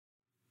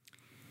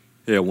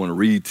Hey, I want to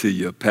read to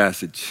you a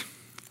passage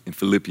in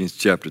Philippians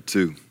chapter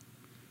 2.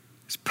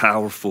 It's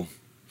powerful.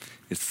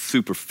 It's a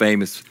super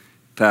famous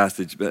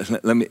passage, but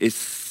it's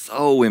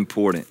so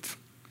important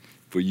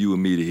for you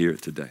and me to hear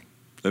it today.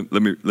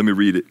 Let me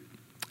read it,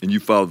 and you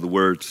follow the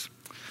words.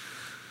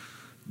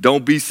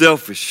 Don't be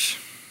selfish.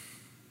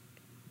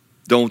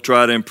 Don't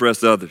try to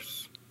impress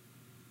others.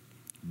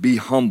 Be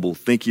humble,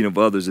 thinking of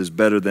others as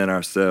better than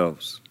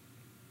ourselves.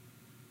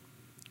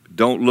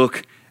 Don't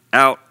look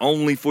out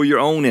only for your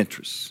own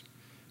interests,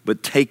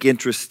 but take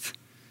interest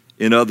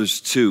in others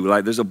too.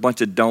 Like there's a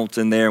bunch of don'ts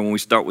in there. When we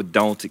start with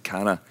don'ts, it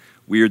kind of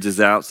weirds us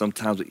out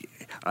sometimes.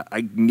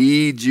 I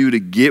need you to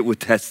get what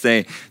that's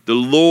saying. The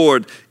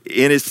Lord,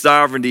 in his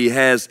sovereignty,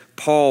 has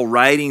Paul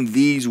writing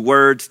these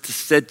words to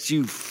set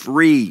you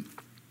free.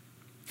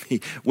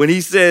 When he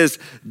says,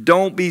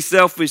 don't be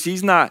selfish,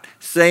 he's not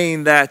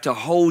saying that to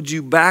hold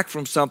you back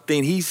from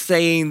something. He's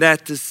saying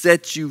that to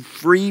set you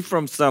free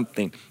from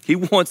something. He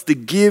wants to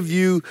give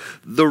you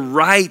the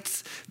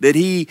rights that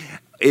he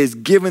is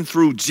given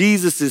through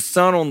Jesus, his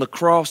son on the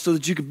cross, so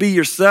that you could be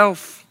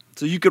yourself,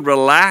 so you could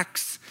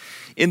relax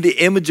in the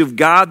image of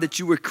God that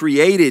you were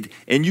created,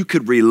 and you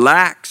could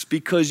relax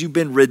because you've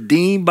been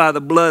redeemed by the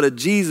blood of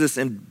Jesus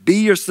and be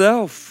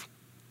yourself.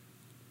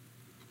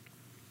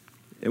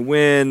 And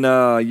when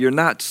you're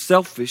not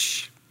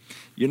selfish,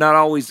 you're not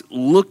always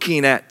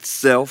looking at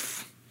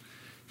self,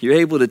 you're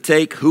able to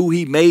take who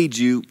he made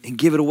you and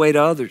give it away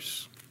to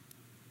others.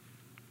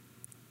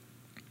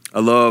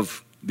 I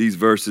love these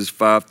verses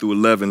 5 through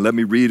 11. Let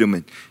me read them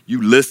and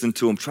you listen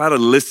to them. Try to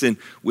listen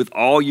with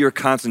all your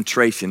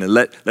concentration and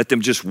let them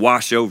just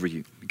wash over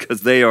you,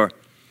 because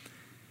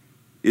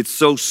it's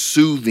so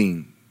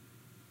soothing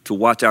to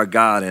watch our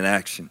God in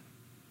action.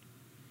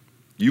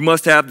 You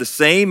must have the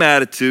same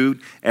attitude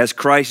as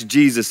Christ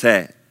Jesus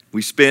had.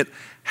 We spent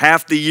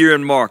half the year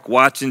in Mark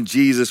watching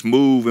Jesus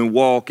move and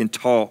walk and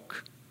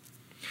talk.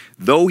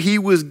 Though he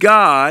was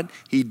God,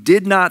 he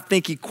did not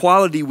think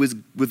equality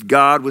with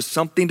God was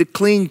something to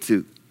cling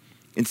to.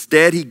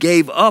 Instead, he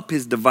gave up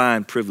his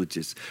divine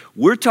privileges.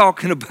 We're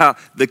talking about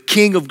the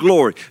King of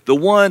glory, the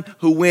one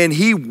who, when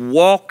he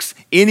walks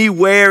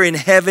anywhere in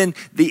heaven,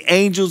 the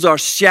angels are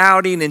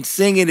shouting and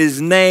singing his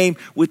name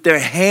with their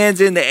hands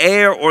in the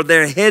air or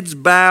their heads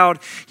bowed.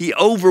 He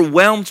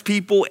overwhelms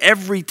people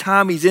every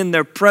time he's in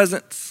their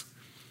presence.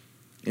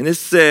 And it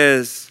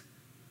says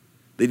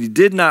that he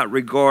did not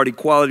regard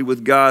equality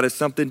with God as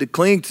something to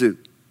cling to.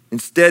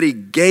 Instead, he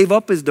gave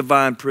up his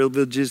divine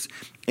privileges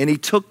and he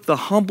took the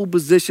humble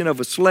position of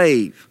a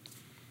slave.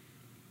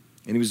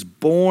 And he was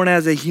born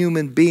as a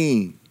human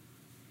being.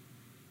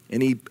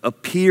 And he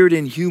appeared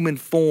in human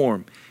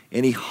form.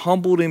 And he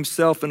humbled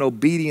himself in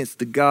obedience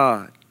to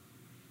God.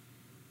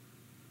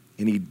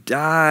 And he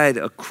died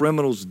a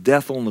criminal's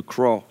death on the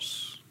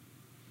cross.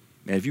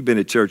 Man, if you've been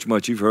at church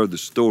much, you've heard the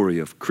story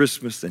of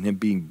Christmas and him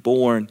being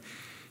born,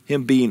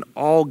 him being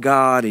all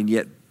God and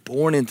yet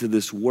born into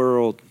this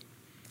world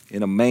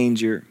in a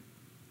manger.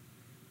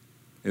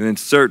 And then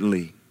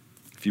certainly,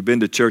 if you've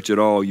been to church at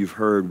all, you've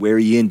heard where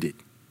he ended.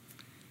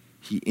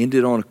 He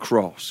ended on a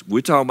cross.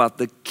 We're talking about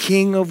the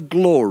King of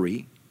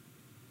glory,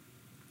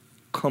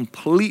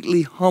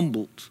 completely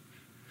humbled.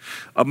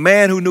 A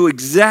man who knew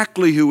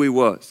exactly who he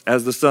was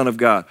as the Son of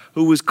God,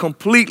 who was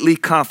completely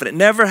confident,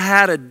 never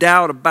had a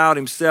doubt about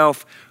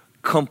himself,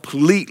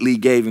 completely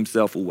gave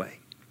himself away.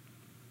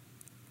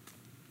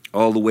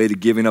 All the way to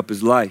giving up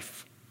his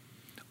life.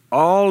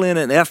 All in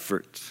an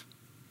effort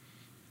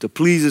to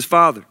please his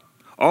Father.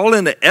 All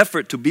in the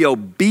effort to be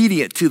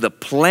obedient to the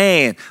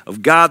plan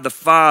of God the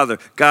Father,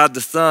 God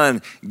the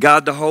Son,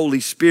 God the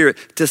Holy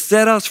Spirit, to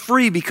set us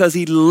free because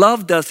he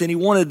loved us and he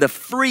wanted to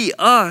free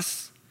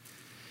us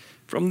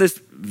from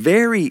this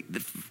very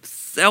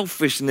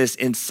selfishness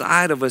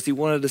inside of us. He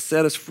wanted to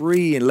set us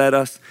free and let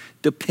us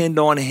depend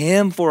on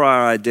him for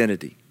our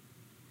identity.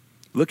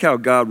 Look how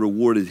God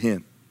rewarded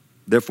him.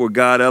 Therefore,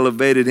 God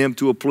elevated him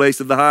to a place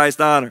of the highest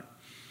honor,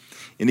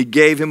 and he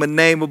gave him a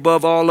name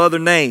above all other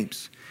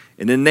names.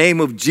 In the name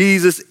of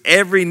Jesus,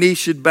 every knee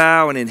should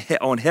bow, and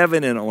on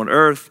heaven and on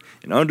earth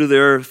and under the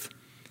earth,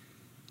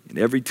 and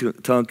every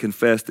tongue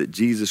confess that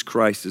Jesus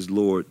Christ is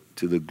Lord,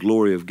 to the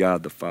glory of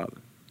God the Father.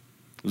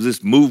 It was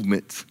this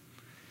movement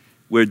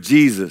where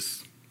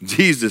Jesus,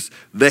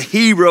 the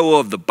hero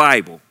of the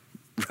Bible,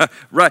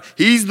 right?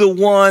 He's the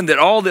one that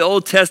all the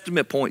Old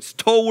Testament points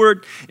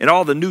toward and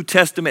all the New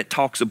Testament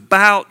talks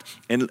about,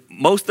 and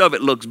most of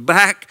it looks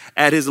back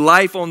at his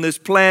life on this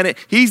planet.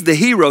 He's the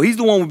hero. He's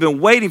the one we've been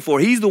waiting for.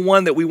 He's the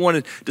one that we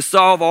wanted to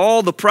solve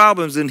all the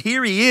problems, and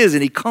here he is,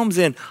 and he comes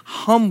in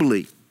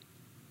humbly.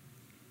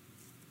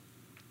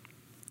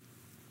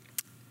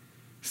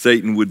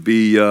 Satan would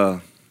be,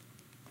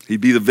 he'd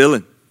be the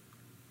villain.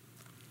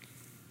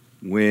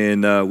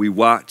 When we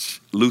watch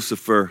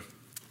Lucifer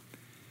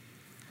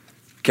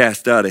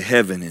cast out of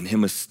heaven and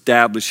him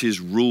establish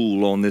his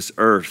rule on this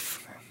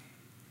earth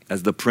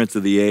as the prince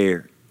of the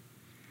air,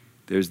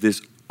 there's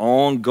this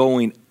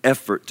ongoing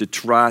effort to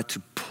try to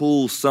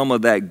pull some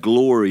of that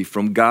glory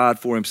from God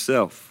for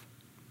himself.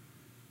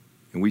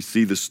 And we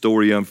see the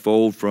story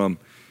unfold from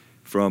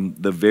from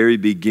the very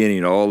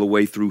beginning all the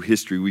way through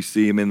history. We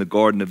see him in the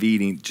Garden of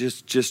Eden,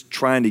 just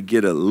trying to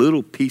get a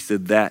little piece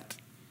of that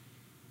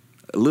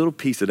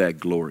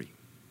glory.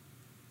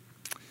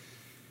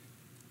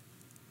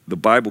 The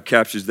Bible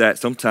captures that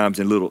sometimes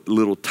in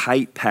little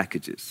tight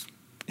packages.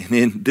 And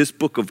in this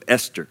book of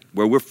Esther,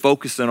 where we're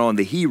focusing on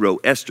the hero,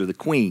 Esther, the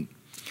queen,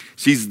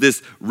 she's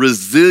this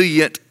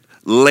resilient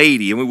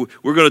lady. And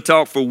we're going to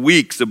talk for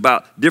weeks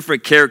about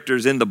different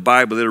characters in the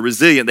Bible that are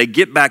resilient. They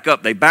get back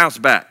up, they bounce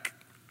back.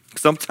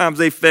 Sometimes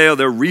they fail,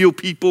 they're real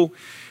people,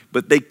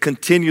 but they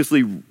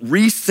continuously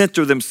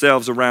recenter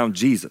themselves around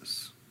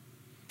Jesus.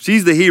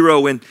 She's the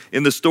hero in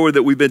the story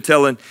that we've been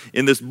telling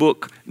in this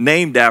book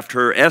named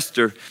after her,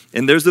 Esther.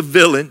 And there's a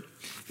villain.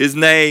 His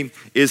name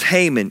is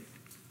Haman.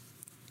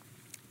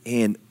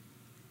 And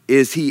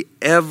is he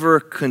ever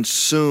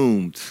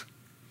consumed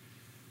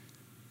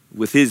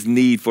with his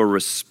need for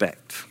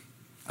respect?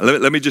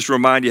 Let me just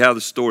remind you how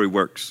the story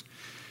works.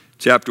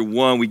 Chapter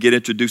 1, we get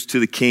introduced to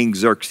the king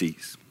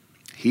Xerxes.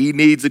 He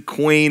needs a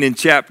queen in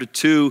chapter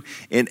 2,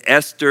 and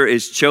Esther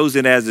is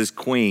chosen as his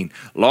queen.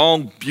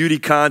 Long beauty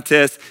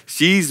contest.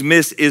 She's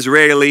Miss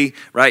Israeli,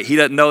 right? He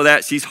doesn't know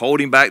that. She's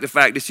holding back the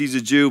fact that she's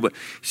a Jew, but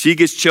she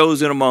gets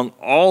chosen among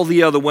all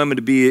the other women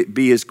to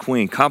be his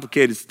queen.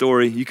 Complicated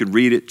story. You can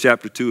read it,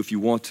 chapter 2, if you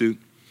want to.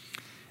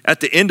 At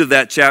the end of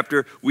that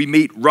chapter, we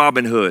meet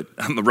Robin.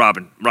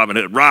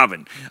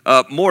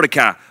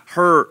 Mordecai,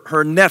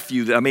 her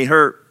nephew,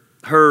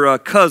 her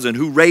cousin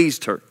who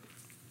raised her.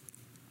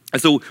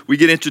 And so we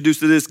get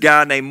introduced to this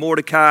guy named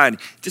Mordecai, and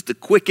just a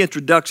quick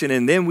introduction,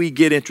 and then we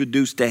get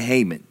introduced to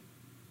Haman.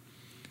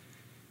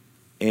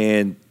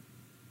 And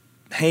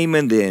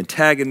Haman, the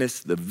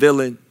antagonist, the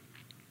villain,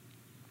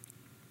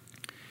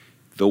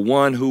 the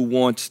one who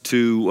wants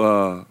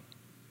to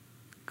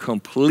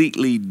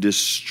completely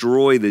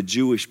destroy the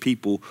Jewish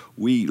people.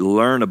 We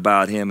learn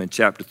about him in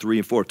chapter 3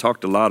 and 4.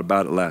 Talked a lot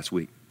about it last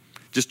week.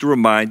 Just to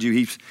remind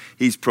you,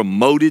 he's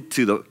promoted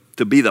to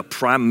be the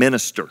prime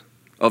minister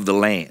of the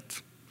land.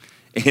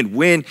 And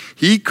when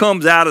he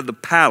comes out of the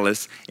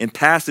palace and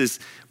passes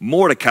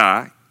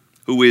Mordecai,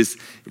 who is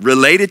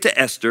related to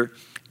Esther,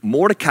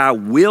 Mordecai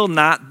will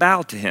not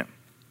bow to him.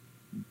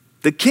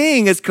 The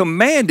king has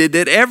commanded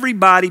that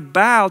everybody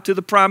bow to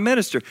the prime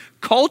minister.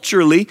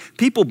 Culturally,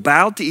 people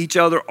bow to each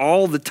other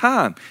all the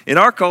time. In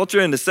our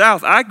culture in the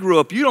South, I grew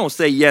up, you don't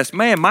say yes,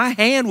 ma'am. My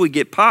hand would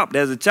get popped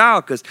as a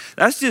child because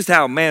that's just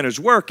how manners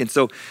work. And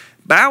so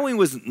bowing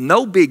was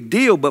no big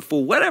deal, but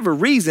for whatever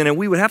reason, and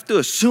we would have to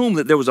assume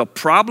that there was a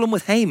problem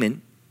with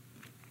Haman,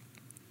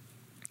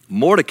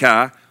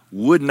 Mordecai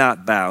would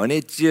not bow. And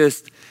it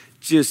just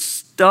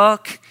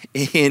stuck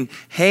in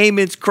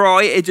Haman's craw.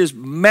 It just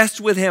messed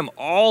with him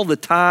all the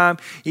time.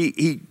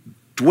 He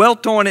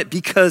dwelt on it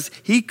because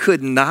he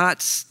could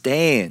not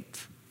stand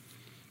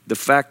the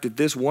fact that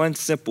this one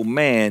simple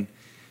man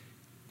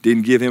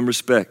didn't give him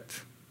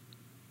respect.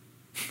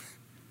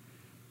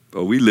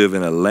 But we live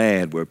in a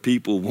land where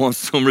people want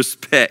some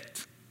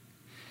respect.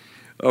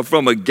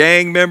 From a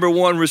gang member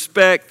wanting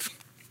respect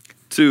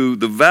to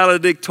the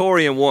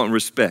valedictorian wanting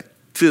respect,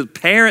 to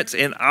parents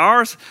in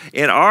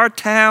our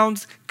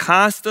towns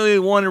constantly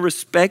wanting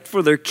respect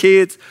for their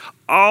kids,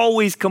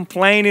 always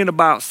complaining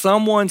about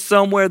someone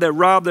somewhere that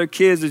robbed their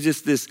kids. There's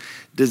just this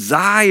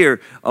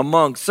desire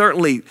among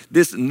certainly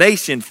this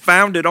nation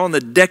founded on the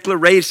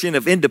Declaration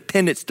of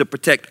Independence to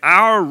protect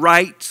our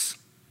rights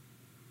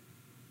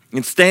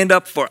and stand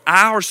up for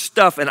our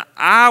stuff, and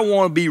I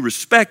want to be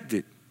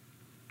respected.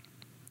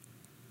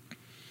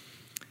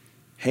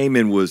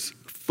 Haman was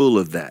full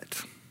of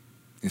that.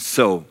 And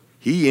so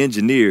he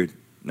engineered,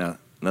 now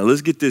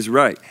let's get this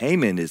right.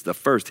 Haman is the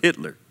first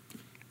Hitler,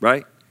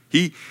 right?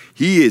 He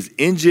is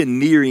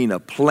engineering a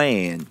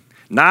plan,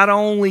 not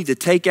only to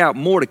take out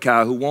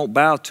Mordecai, who won't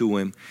bow to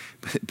him,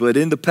 but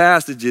in the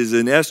passages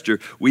in Esther,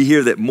 we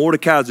hear that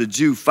Mordecai is a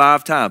Jew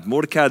 5 times.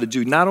 Mordecai the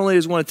Jew. Not only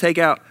does he want to take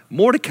out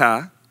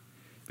Mordecai,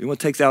 he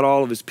wants to take out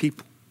all of his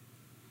people.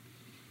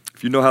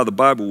 If you know how the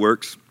Bible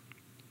works,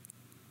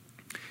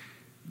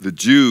 the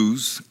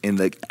Jews and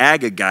the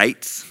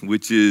Agagites,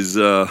 which is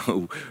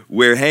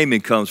where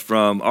Haman comes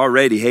from,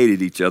 already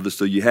hated each other.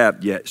 So you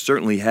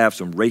certainly have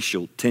some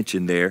racial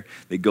tension there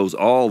that goes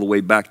all the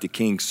way back to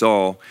King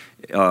Saul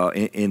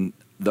in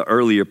the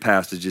earlier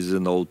passages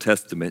in the Old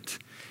Testament.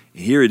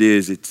 And here it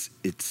is,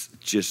 it's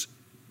just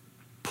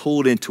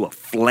pulled into a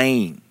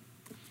flame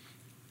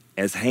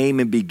as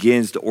Haman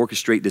begins to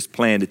orchestrate this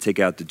plan to take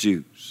out the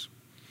Jews.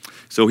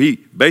 So he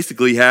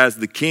basically has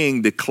the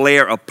king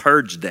declare a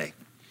purge day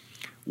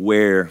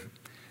where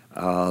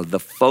the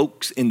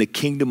folks in the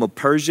kingdom of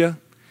Persia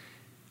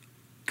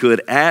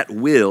could at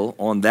will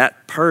on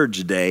that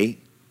purge day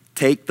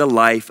take the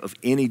life of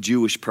any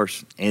Jewish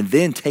person and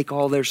then take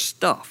all their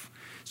stuff.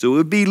 So it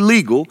would be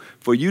legal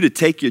for you to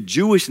take your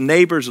Jewish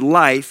neighbor's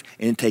life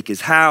and take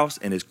his house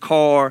and his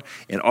car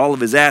and all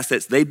of his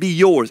assets. They'd be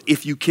yours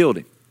if you killed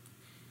him.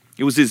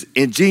 It was his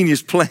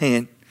ingenious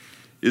plan,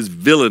 his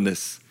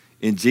villainous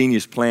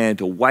ingenious plan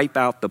to wipe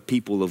out the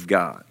people of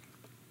God.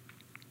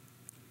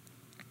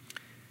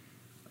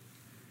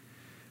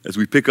 As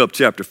we pick up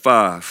chapter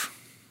 5,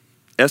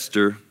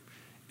 Esther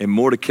and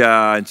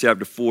Mordecai in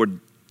chapter 4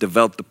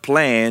 developed a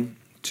plan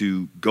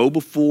to go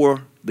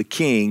before the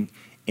king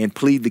and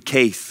plead the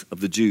case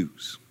of the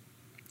Jews.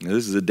 Now,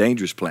 this is a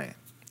dangerous plan.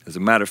 As a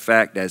matter of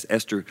fact, as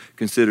Esther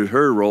considered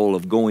her role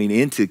of going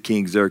into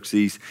King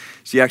Xerxes,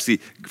 she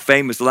actually,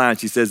 famous line,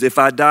 she says, "If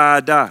I die, I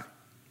die.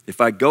 If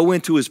I go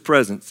into his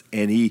presence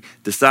and he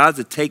decides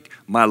to take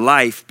my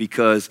life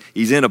because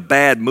he's in a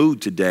bad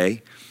mood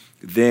today,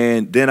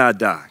 then I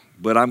die.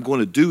 But I'm going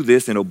to do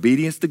this in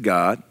obedience to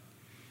God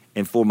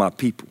and for my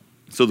people."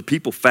 So the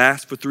people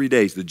fast for 3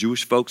 days. The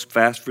Jewish folks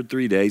fast for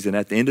 3 days. And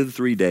at the end of the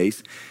 3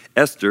 days,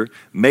 Esther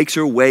makes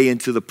her way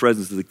into the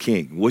presence of the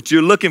king. What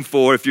you're looking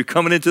for if you're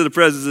coming into the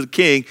presence of the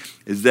king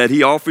is that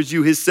he offers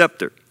you his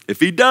scepter. If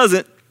he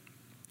doesn't,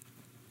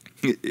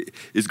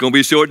 it's going to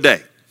be a short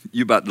day.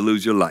 You're about to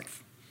lose your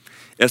life.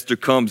 Esther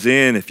comes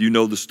in. If you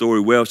know the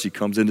story well, she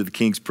comes into the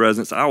king's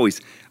presence. I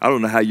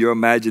don't know how your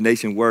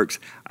imagination works.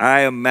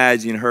 I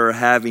imagine her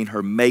having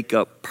her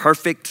makeup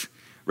perfect,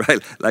 right?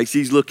 Like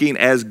she's looking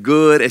as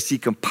good as she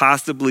can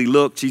possibly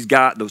look.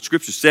 The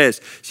scripture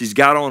says she's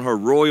got on her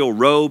royal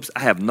robes.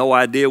 I have no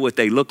idea what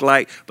they look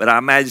like, but I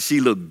imagine she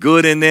looked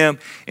good in them.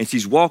 And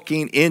she's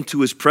walking into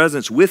his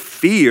presence with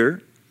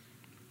fear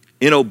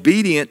in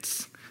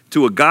obedience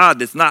to a God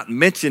that's not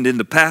mentioned in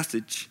the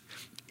passage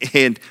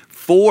and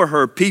for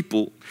her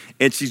people.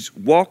 And she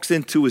walks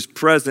into his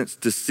presence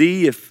to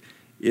see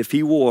if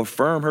he will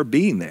affirm her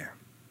being there.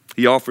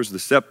 He offers the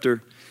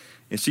scepter.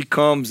 And she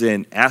comes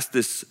and asks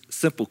this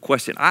simple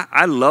question.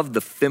 I love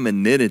the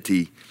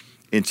femininity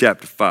in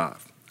chapter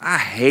 5. I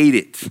hate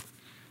it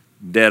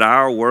that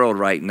our world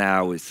right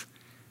now is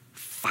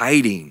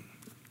fighting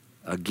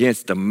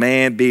against a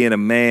man being a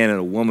man and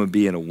a woman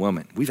being a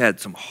woman. We've had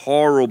some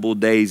horrible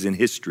days in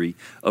history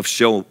of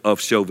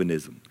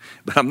chauvinism.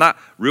 But I'm not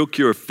real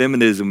sure if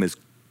feminism is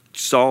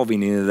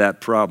solving any of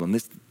that problem.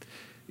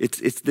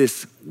 It's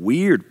this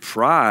weird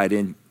pride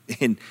in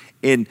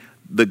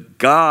the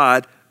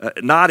God,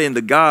 not in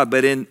the God,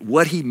 but in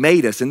what he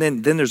made us. And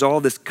then there's all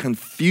this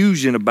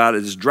confusion about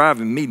it that's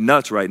driving me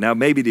nuts right now.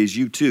 Maybe it is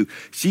you too.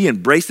 She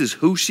embraces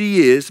who she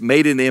is,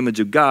 made in the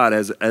image of God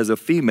as a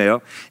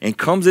female, and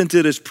comes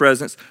into this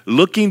presence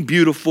looking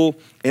beautiful.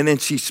 And then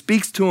she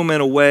speaks to him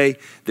in a way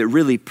that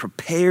really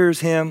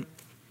prepares him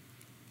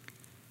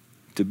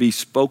to be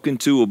spoken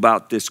to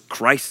about this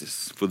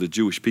crisis for the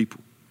Jewish people.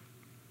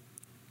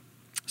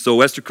 So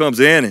Esther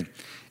comes in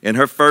and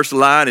her first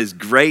line is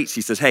great.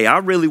 She says, "Hey, I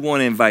really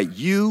want to invite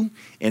you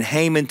and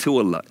Haman to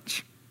a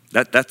lunch."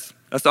 That's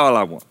all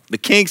I want. The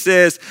king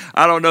says,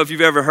 I don't know if you've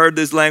ever heard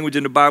this language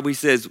in the Bible. He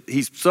says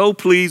he's so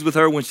pleased with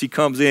her when she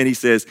comes in. He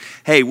says,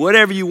 "Hey,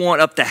 whatever you want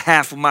up to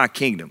half of my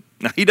kingdom."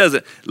 Now, he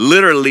doesn't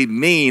literally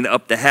mean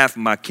up to half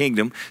of my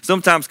kingdom.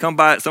 Sometimes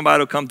somebody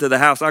will come to the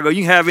house. I go,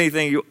 "You can have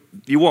anything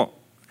you want."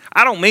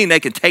 I don't mean they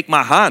can take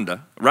my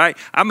Honda, right?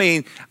 I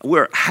mean,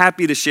 we're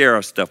happy to share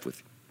our stuff with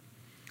you.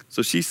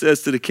 So she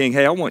says to the king,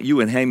 "Hey, I want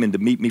you and Haman to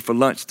meet me for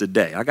lunch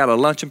today. I got a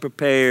luncheon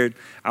prepared.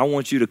 I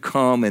want you to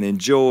come and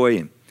enjoy."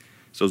 And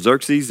so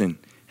Xerxes and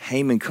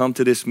Haman come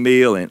to this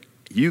meal, and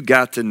you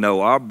got to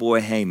know our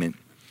boy Haman.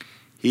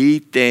 He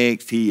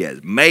thinks he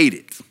has made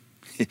it.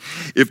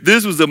 If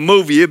this was a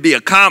movie, it'd be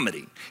a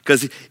comedy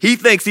because he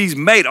thinks he's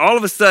made it. All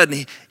of a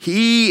sudden,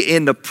 he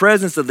in the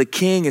presence of the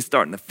king is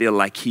starting to feel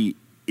like he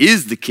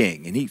is the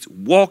king, and he's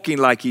walking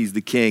like he's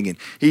the king, and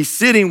he's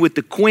sitting with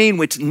the queen,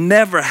 which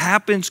never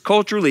happens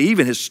culturally,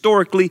 even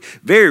historically.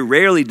 Very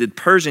rarely did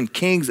Persian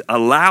kings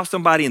allow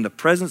somebody in the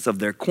presence of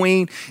their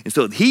queen. And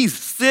so he's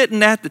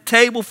sitting at the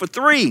table for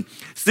three,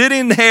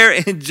 sitting there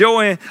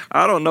enjoying,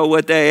 I don't know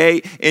what they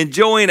ate,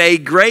 enjoying a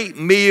great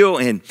meal,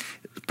 and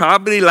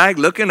probably like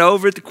looking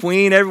over at the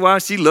queen every while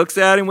she looks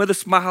at him with a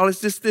smile. It's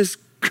just this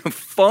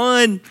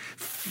fun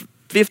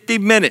 50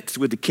 minutes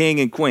with the king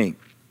and queen.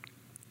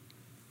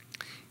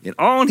 And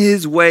on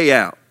his way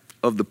out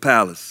of the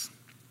palace,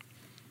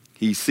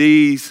 he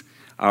sees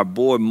our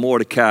boy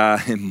Mordecai,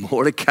 and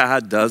Mordecai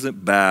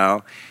doesn't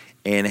bow,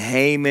 and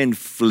Haman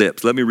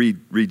flips. Let me read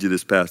you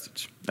this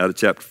passage out of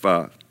chapter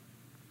 5.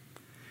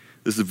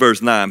 This is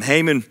verse 9.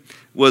 "Haman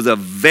was a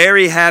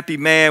very happy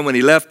man when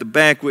he left the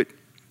banquet,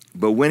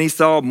 but when he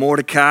saw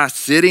Mordecai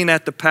sitting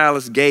at the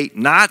palace gate,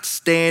 not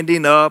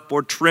standing up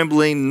or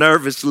trembling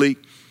nervously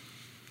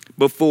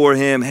before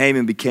him,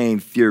 Haman became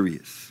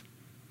furious."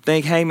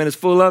 Think Haman is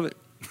full of it?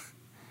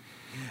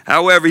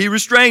 However, he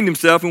restrained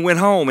himself and went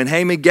home, and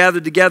Haman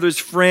gathered together his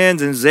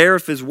friends and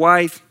Zarephath his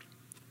wife,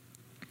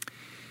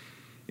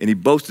 and he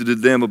boasted to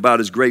them about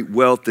his great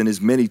wealth and his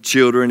many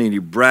children, and he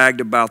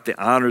bragged about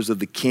the honors of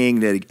the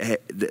king that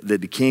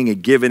the king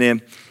had given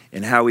him,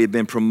 and how he had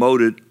been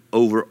promoted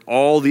over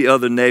all the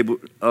other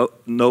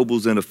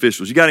nobles and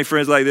officials. You got any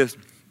friends like this?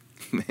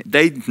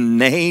 They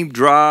name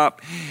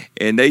drop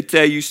and they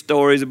tell you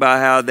stories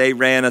about how they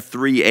ran a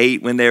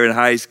 3.8 when they were in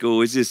high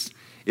school.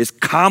 It's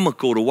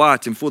comical to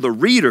watch. And for the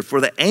reader,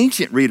 for the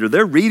ancient reader,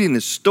 they're reading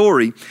this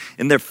story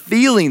and they're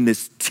feeling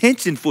this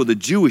tension for the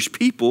Jewish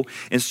people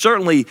and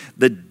certainly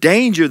the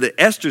danger that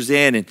Esther's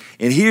in. And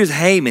here's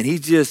Haman.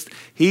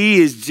 He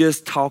is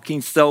just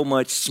talking so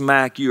much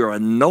smack. You're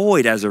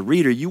annoyed as a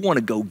reader. You want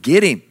to go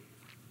get him.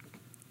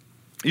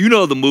 You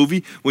know the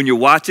movie when you're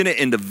watching it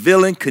and the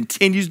villain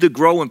continues to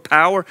grow in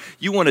power.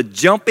 You want to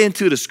jump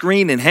into the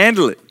screen and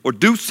handle it or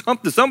do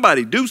something.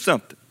 Somebody do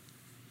something.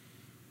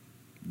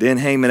 Then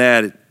Haman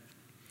added,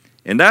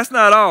 and that's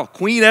not all.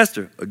 Queen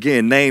Esther,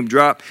 again, name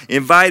drop,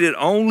 invited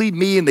only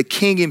me and the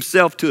king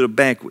himself to the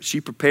banquet she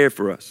prepared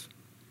for us.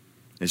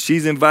 And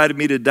she's invited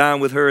me to dine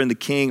with her and the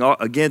king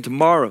again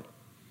tomorrow.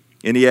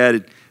 And he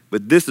added,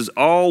 but this is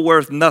all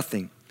worth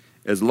nothing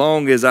as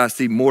long as I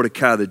see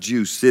Mordecai the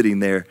Jew sitting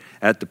there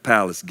at the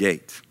palace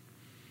gate.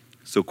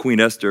 So Queen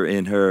Esther,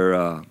 in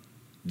her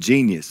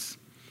genius,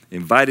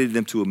 invited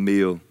them to a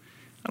meal,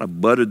 kind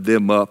of buttered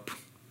them up,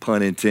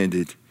 pun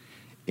intended,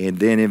 and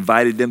then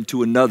invited them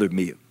to another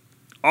meal.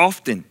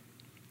 Often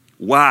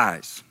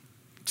wise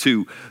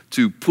to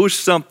push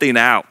something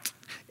out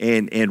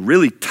and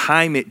really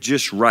time it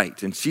just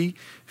right. And she,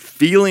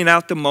 feeling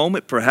out the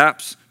moment,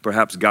 perhaps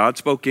God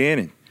spoke in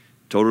and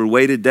told her to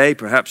wait a day.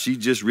 Perhaps she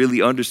just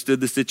really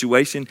understood the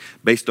situation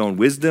based on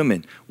wisdom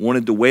and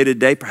wanted to wait a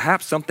day.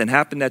 Perhaps something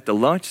happened at the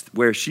lunch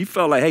where she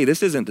felt like, hey,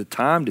 this isn't the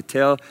time to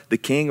tell the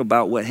king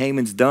about what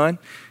Haman's done.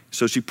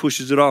 So she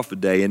pushes it off a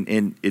day,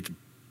 and it's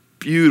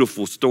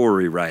beautiful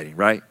story writing,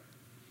 right?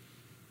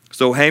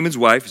 So Haman's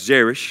wife,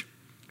 Zeresh,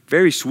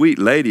 very sweet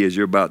lady as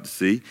you're about to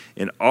see,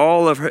 and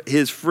all of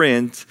his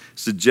friends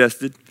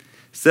suggested,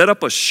 set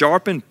up a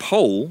sharpened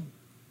pole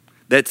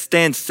that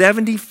stands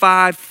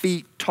 75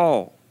 feet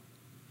tall.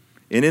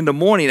 And in the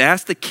morning,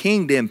 ask the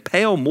king to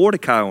impale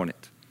Mordecai on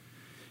it.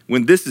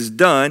 When this is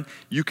done,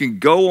 you can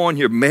go on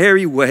your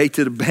merry way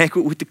to the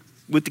banquet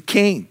with the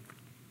king.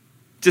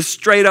 Just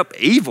straight up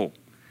evil.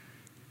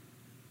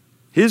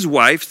 His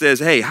wife says,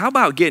 hey, how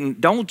about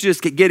don't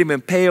just get him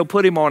impaled,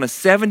 put him on a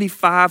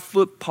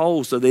 75-foot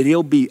pole so that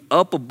he'll be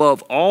up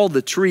above all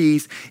the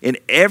trees and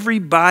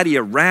everybody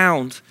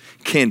around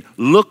can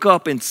look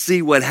up and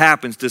see what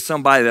happens to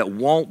somebody that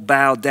won't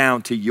bow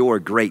down to your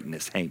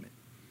greatness, Haman.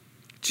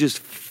 Just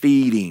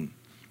feeding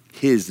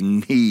his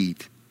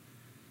need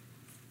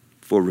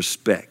for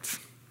respect.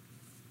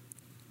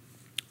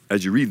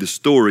 As you read the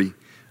story,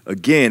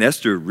 again,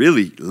 Esther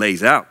really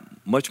lays out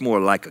much more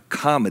like a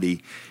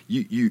comedy.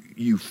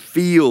 You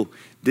feel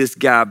this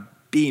guy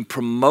being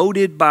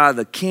promoted by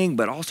the king,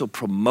 but also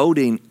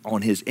promoting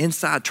on his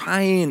inside,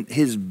 trying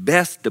his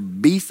best to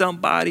be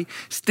somebody,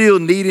 still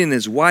needing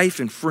his wife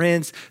and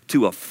friends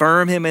to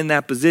affirm him in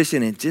that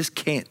position and just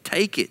can't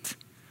take it.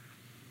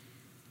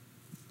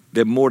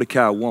 That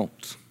Mordecai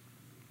won't.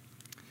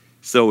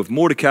 So if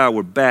Mordecai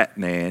were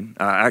Batman,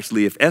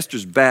 if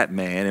Esther's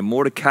Batman and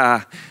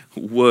Mordecai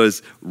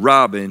was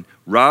Robin,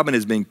 Robin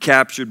has been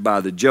captured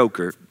by the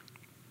Joker.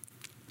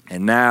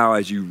 And now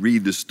as you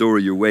read the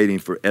story, you're waiting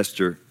for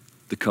Esther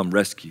to come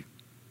rescue.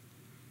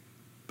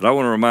 But I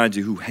want to remind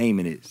you who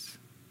Haman is.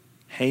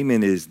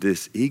 Haman is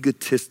this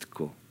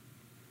egotistical,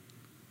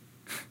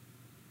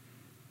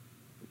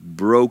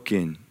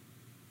 broken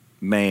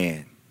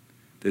man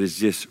that is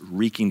just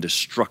wreaking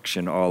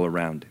destruction all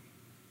around him.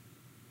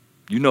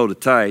 You know the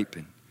type,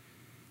 and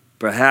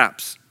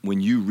perhaps when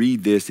you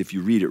read this, if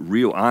you read it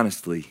real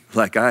honestly,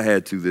 like I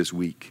had to this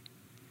week,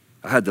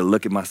 I had to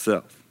look at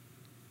myself.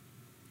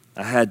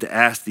 I had to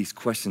ask these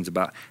questions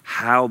about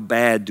how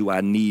bad do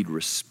I need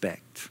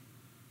respect?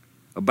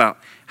 About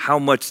how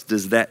much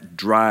does that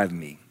drive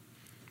me?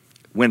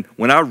 When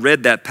I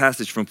read that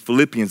passage from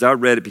Philippians, I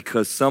read it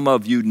because some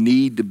of you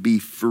need to be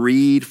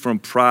freed from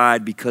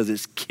pride because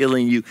it's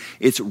killing you.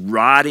 It's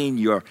rotting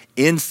your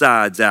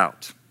insides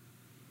out.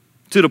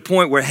 To the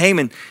point where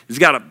Haman has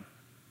got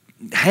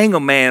to hang a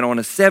man on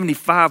a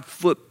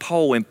 75-foot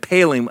pole,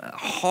 impaling a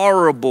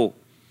horrible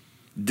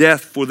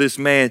death for this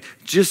man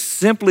just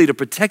simply to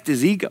protect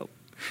his ego.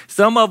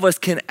 Some of us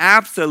can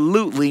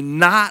absolutely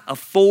not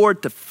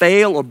afford to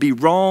fail or be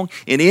wrong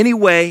in any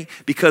way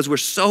because we're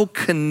so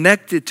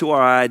connected to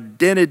our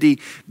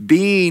identity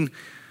being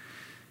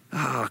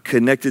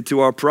connected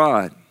to our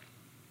pride.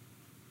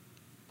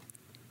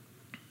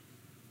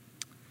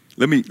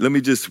 Let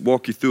me just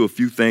walk you through a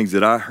few things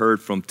that I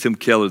heard from Tim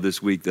Keller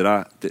this week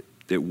that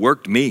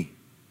worked me.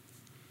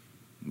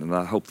 And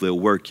I hope they'll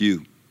work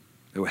you.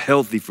 They were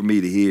healthy for me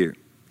to hear.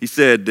 He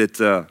said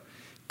that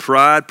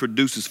pride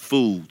produces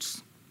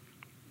fools.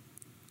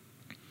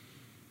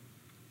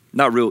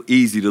 Not real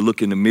easy to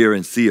look in the mirror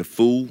and see a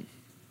fool.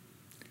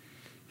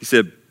 He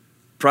said,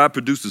 pride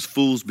produces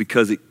fools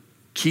because it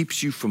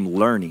keeps you from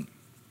learning.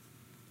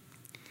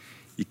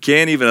 You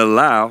can't even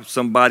allow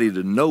somebody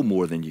to know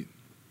more than you.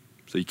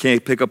 So you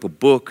can't pick up a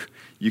book.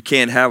 You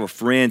can't have a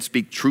friend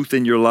speak truth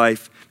in your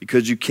life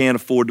because you can't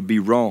afford to be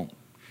wrong.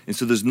 And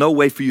so there's no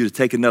way for you to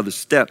take another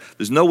step.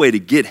 There's no way to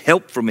get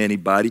help from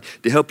anybody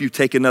to help you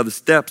take another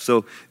step.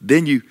 So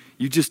then you're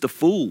just a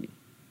fool.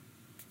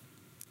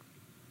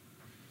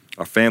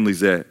 Our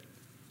family's at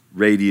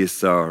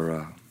radius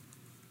are,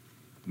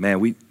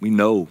 we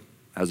know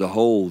as a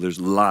whole there's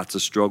lots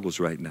of struggles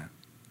right now.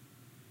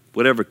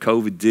 Whatever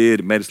COVID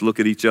did, it made us look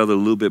at each other a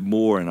little bit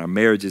more, and our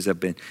marriages have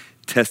been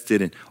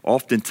tested. And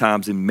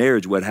oftentimes in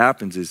marriage, what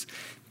happens is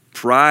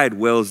pride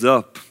wells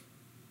up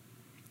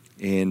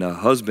in a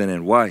husband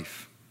and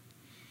wife,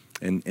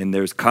 and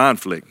there's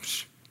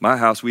conflict. My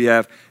house, we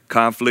have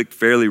conflict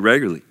fairly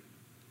regularly.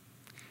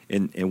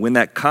 And when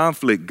that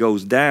conflict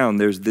goes down,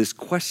 there's this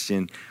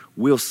question,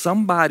 will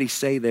somebody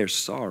say they're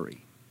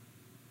sorry?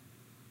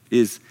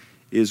 Is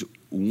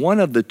one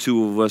of the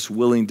two of us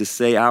willing to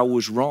say I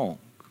was wrong?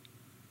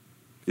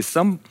 Is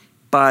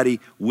somebody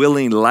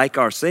willing, like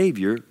our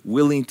Savior,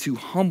 willing to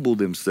humble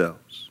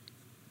themselves?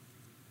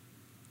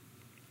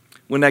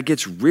 When that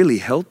gets really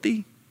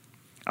healthy,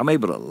 I'm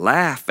able to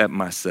laugh at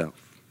myself.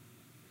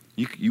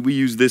 We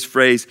use this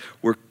phrase,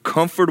 we're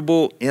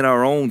comfortable in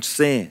our own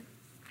sin.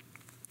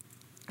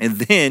 And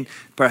then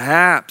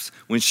perhaps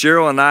when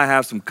Cheryl and I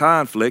have some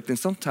conflict, and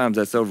sometimes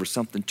that's over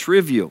something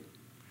trivial,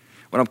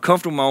 when I'm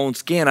comfortable in my own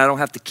skin, I don't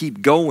have to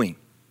keep going.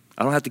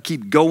 I don't have to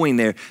keep going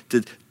there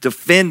to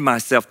defend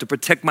myself, to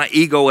protect my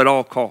ego at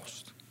all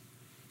costs.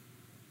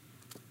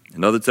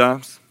 And other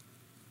times,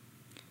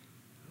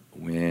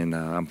 when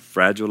I'm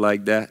fragile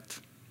like that,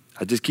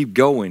 I just keep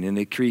going, and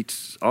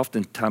it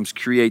oftentimes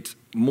creates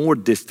more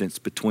distance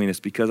between us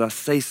because I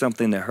say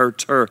something that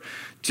hurts her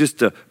just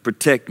to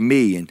protect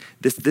me. And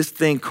this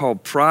thing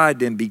called pride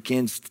then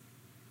begins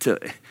to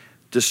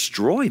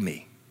destroy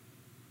me.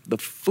 The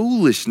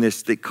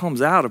foolishness that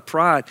comes out of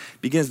pride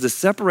begins to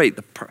separate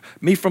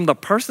me from the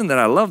person that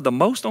I love the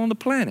most on the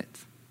planet.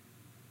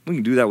 We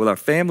can do that with our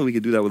family. We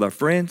can do that with our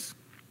friends.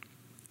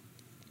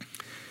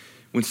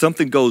 When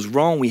something goes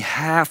wrong, we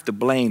have to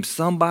blame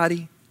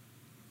somebody.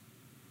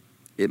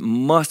 It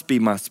must be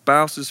my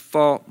spouse's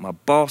fault, my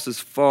boss's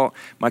fault,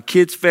 my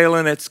kids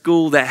failing at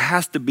school. That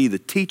has to be the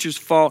teacher's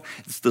fault.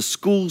 It's the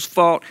school's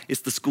fault.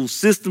 It's the school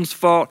system's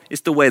fault.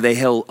 It's the way they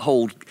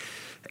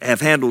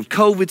have handled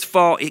COVID's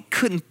fault. It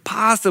couldn't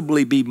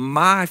possibly be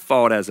my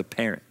fault as a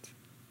parent.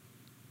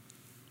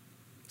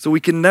 So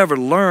we can never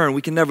learn.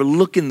 We can never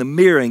look in the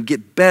mirror and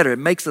get better. It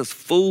makes us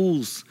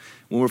fools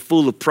when we're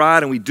full of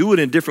pride, and we do it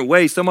in different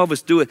ways. Some of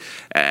us do it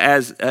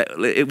as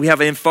we have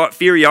an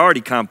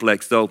inferiority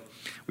complex. So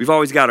we've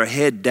always got our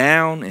head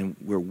down and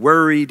we're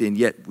worried, and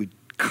yet we're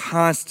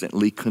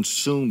constantly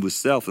consumed with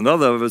self. And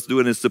other of us do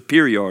it in a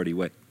superiority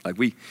way. Like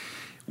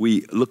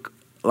we look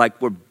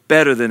like we're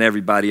better than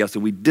everybody else,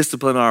 and we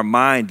discipline our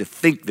mind to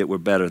think that we're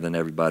better than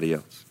everybody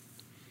else.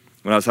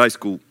 When I was in high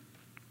school,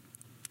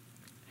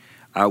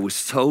 I was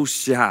so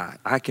shy.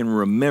 I can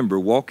remember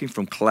walking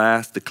from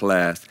class to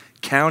class,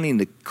 counting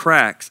the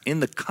cracks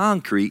in the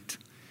concrete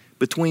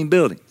between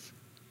buildings.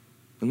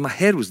 And my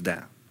head was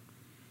down.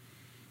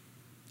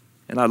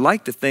 And I'd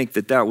like to think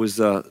that was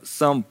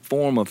some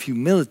form of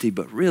humility,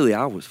 but really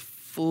I was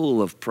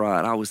full of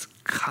pride. I was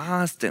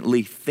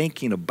constantly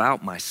thinking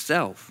about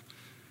myself.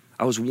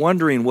 I was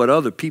wondering what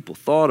other people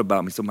thought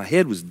about me, so my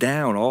head was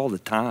down all the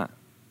time.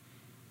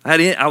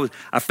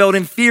 I felt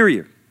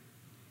inferior.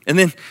 And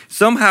then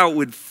somehow it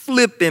would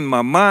flip in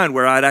my mind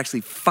where I'd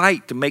actually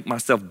fight to make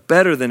myself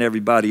better than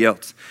everybody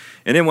else.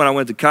 And then when I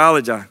went to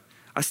college, I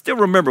still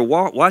remember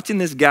watching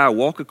this guy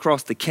walk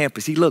across the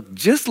campus. He looked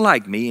just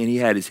like me, and he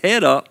had his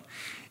head up,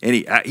 and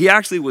he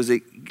actually was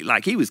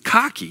like he was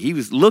cocky. He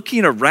was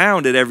looking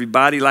around at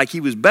everybody like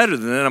he was better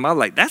than them. I was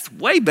like, that's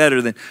way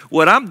better than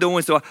what I'm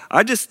doing. So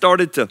I just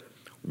started to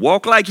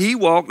walk like he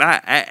walked. I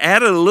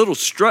added a little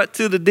strut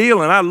to the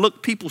deal, and I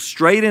looked people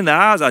straight in the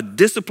eyes. I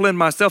disciplined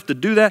myself to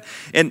do that.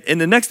 And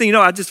the next thing you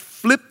know, I just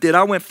flipped it.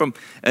 I went from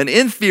an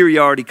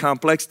inferiority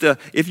complex to,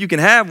 if you can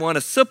have one,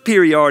 a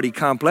superiority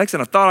complex.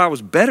 And I thought I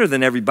was better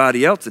than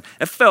everybody else.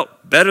 It felt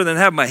better than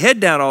having my head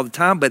down all the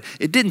time, but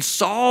it didn't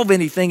solve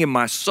anything in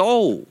my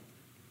soul.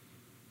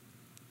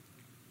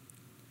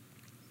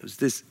 It was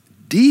this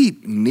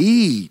deep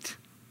need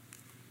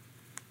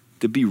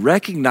to be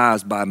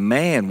recognized by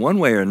man one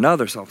way or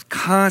another. So I was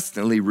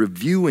constantly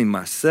reviewing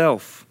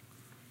myself.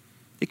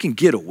 It can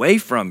get away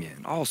from you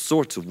in all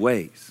sorts of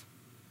ways.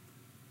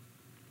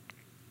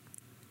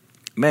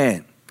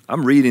 Man,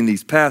 I'm reading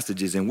these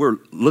passages and we're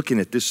looking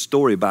at this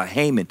story about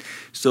Haman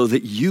so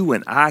that you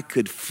and I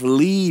could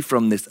flee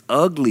from this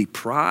ugly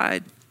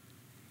pride.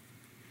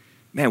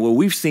 Man, well,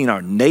 we've seen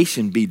our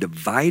nation be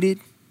divided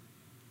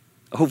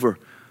over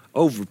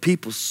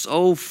people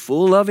so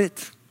full of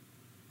it,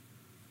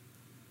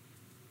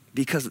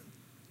 because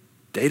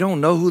they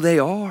don't know who they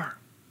are.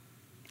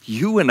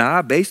 You and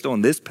I, based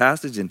on this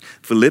passage in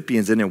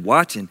Philippians and then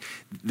watching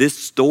this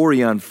story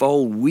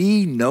unfold,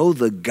 we know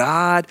the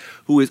God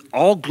who is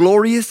all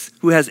glorious,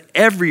 who has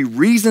every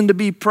reason to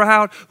be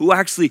proud, who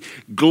actually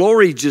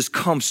glory just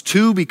comes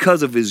to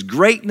because of his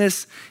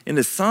greatness, and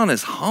the Son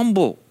is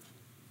humble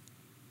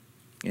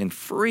and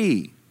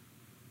free.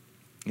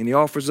 And he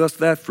offers us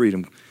that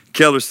freedom.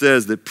 Keller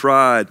says that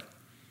pride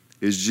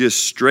is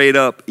just straight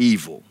up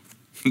evil.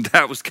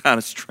 That was kind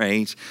of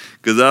strange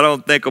because I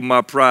don't think of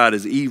my pride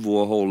as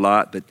evil a whole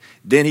lot. But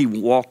then he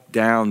walked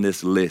down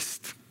this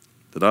list.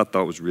 that I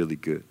thought was really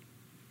good.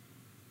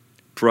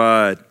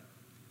 Pride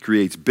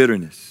creates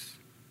bitterness.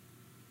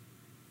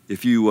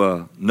 If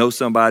you know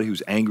somebody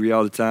who's angry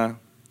all the time,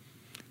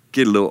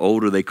 get a little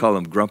older, they call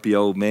them grumpy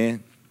old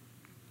man.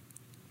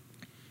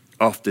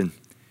 Often,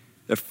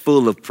 they're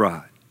full of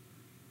pride.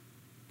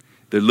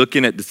 They're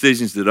looking at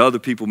decisions that other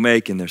people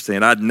make and they're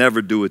saying, I'd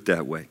never do it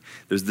that way.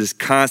 There's this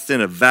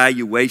constant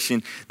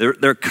evaluation.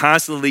 They're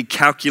constantly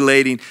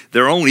calculating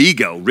their own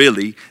ego,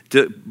 really.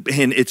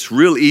 And it's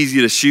real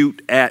easy to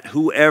shoot at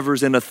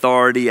whoever's in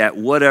authority at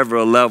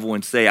whatever level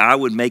and say, I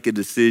would make a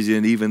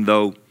decision even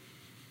though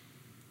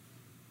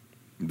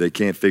they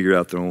can't figure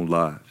out their own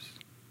lives.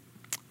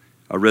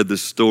 I read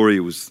this story. It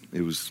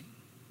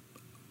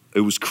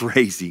was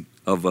crazy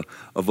of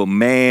a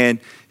man.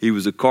 He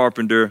was a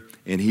carpenter,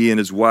 and he and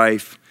his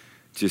wife,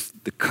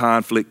 just the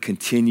conflict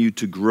continued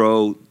to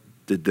grow.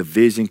 The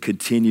division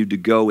continued to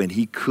go, and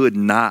he could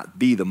not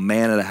be the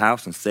man of the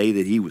house and say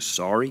that he was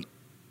sorry.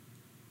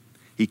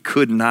 He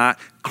could not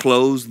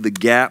close the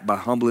gap by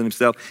humbling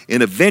himself.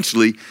 And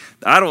eventually,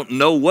 I don't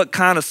know what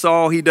kind of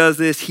Saul he does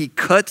this. He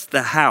cuts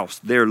the house,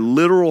 their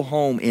literal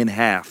home, in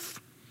half.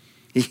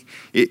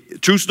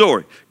 True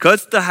story.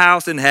 Cuts the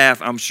house in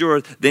half. I'm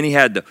sure then he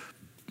had to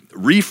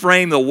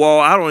reframe the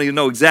wall. I don't even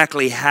know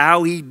exactly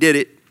how he did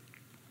it,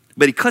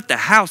 but he cut the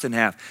house in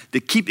half to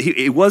keep.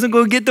 He wasn't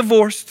going to get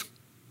divorced,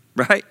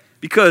 right?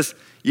 Because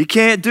you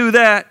can't do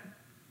that.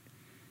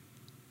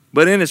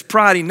 But in his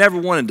pride, he never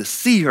wanted to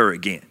see her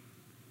again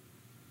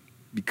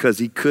because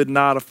he could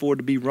not afford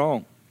to be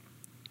wrong.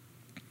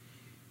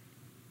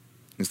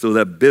 And so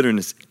that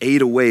bitterness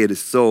ate away at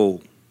his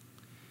soul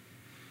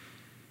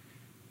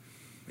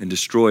and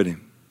destroyed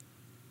him.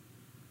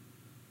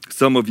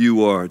 Some of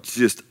you are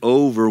just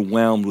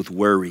overwhelmed with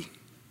worry,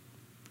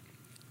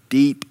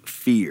 deep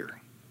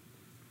fear.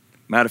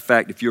 Matter of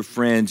fact, if your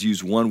friends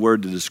use one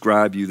word to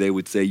describe you, they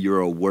would say you're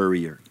a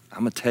worrier.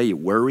 I'm going to tell you,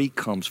 worry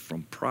comes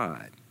from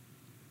pride.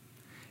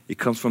 It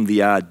comes from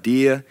the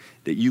idea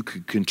that you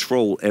could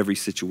control every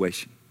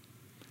situation.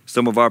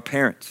 Some of our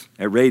parents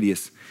at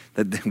Radius,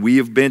 that we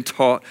have been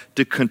taught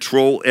to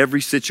control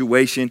every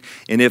situation.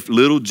 And if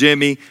little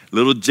Jimmy,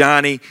 little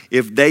Johnny,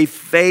 if they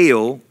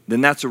fail,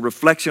 then that's a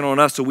reflection on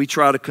us. So we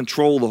try to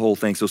control the whole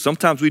thing. So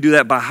sometimes we do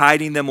that by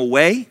hiding them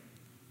away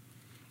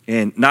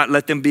and not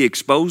let them be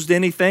exposed to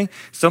anything.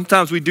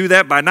 Sometimes we do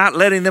that by not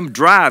letting them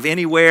drive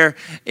anywhere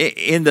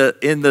in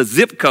the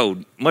zip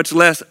code, much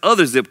less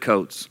other zip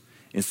codes.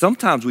 And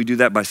sometimes we do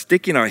that by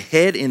sticking our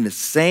head in the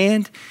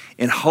sand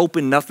and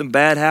hoping nothing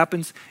bad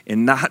happens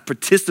and not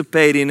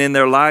participating in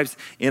their lives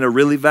in a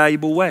really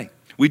valuable way.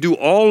 We do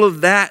all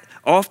of that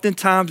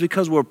oftentimes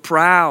because we're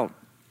proud.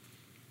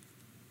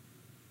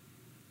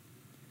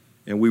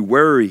 And we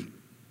worry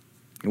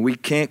and we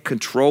can't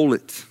control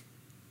it.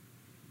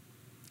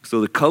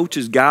 So the coach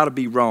has got to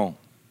be wrong.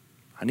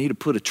 I need to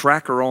put a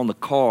tracker on the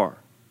car.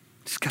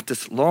 It's got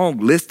this long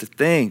list of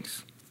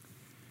things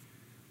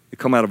that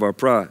come out of our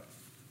pride.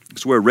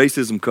 It's where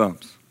racism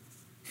comes.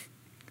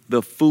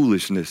 The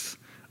foolishness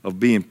of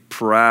being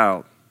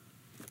proud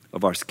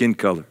of our skin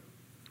color.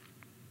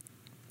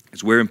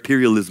 It's where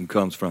imperialism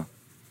comes from.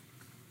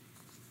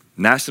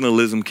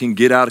 Nationalism can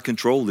get out of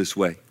control this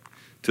way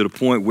to the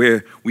point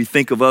where we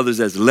think of others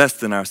as less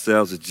than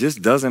ourselves. It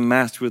just doesn't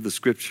match with the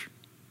scripture.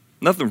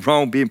 Nothing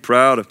wrong being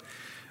proud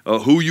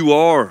of who you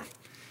are,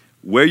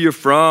 where you're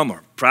from,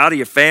 or proud of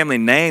your family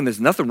name. There's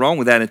nothing wrong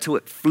with that until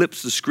it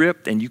flips the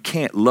script and you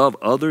can't love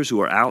others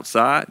who are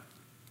outside.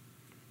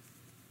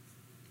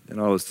 And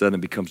all of a sudden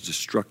it becomes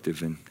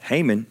destructive. And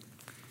Haman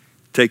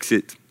takes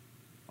it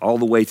all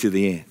the way to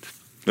the end.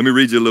 Let me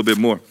read you a little bit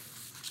more.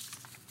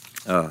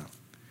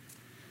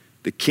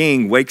 The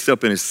king wakes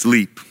up in his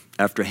sleep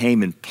after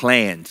Haman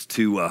plans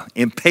to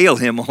impale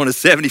him on a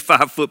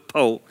 75-foot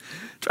pole.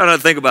 Try not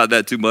to think about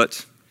that too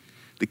much.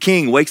 The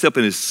king wakes up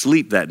in his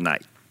sleep that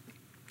night.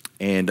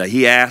 And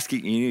he asks,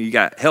 you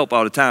got help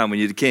all the time when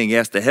you're the king. He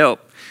asks the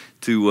help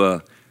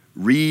to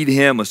read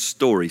him a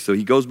story. So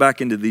he goes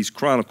back into these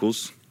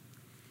chronicles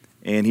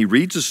and he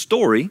reads a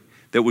story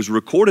that was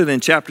recorded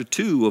in chapter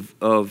 2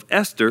 of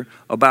Esther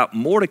about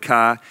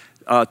Mordecai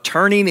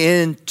turning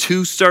in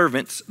 2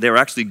 servants. They were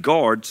actually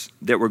guards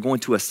that were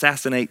going to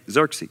assassinate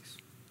Xerxes.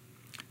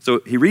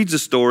 So he reads the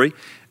story.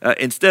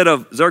 Instead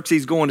of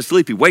Xerxes going to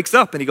sleep, he wakes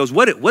up and he goes,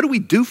 what do we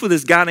do for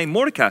this guy named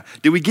Mordecai?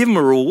 Did we give him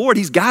a reward?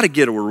 He's got to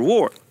get a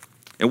reward.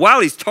 And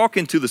while he's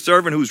talking to the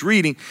servant who's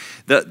reading,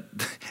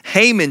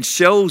 Haman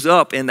shows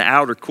up in the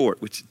outer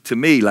court, which to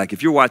me, like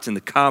if you're watching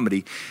the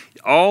comedy,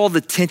 all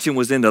the tension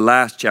was in the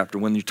last chapter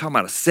when you're talking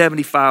about a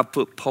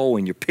 75-foot pole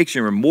and you're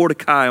picturing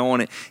Mordecai on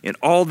it and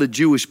all the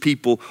Jewish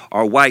people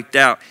are wiped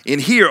out.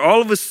 And here,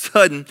 all of a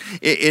sudden,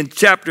 in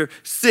chapter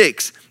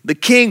 6, the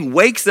king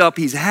wakes up,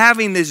 he's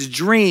having this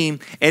dream,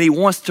 and he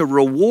wants to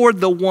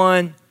reward the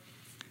one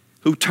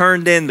who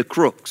turned in the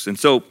crooks. And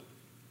so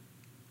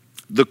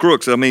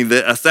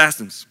the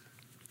assassins.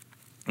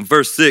 In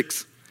verse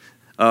 6,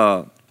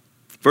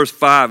 verse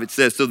 5, it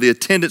says, so the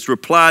attendants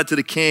replied to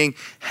the king,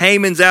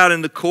 Haman's out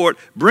in the court.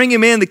 Bring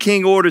him in, the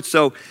king ordered.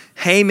 So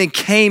Haman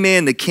came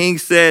in. The king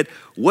said,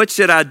 what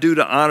should I do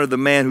to honor the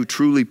man who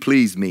truly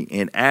pleased me?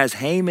 And as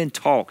Haman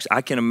talks,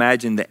 I can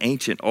imagine the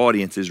ancient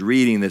audience is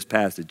reading this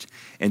passage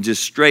and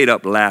just straight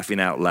up laughing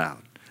out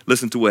loud.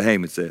 Listen to what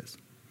Haman says.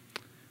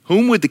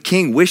 Whom would the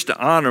king wish to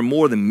honor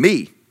more than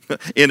me?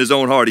 In his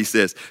own heart, he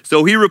says.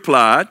 So he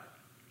replied,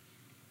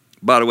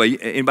 by the way,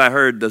 anybody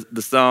heard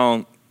the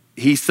song,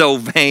 He's So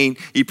Vain,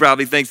 he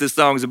probably thinks this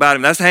song is about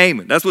him. That's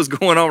Haman. That's what's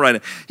going on right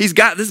now. This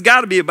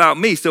got to be about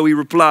me. So he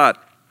replied,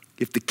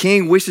 if the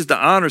king wishes to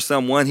honor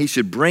someone, he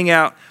should bring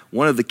out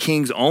one of the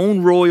king's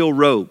own royal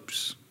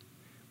robes,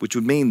 which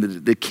would mean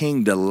that the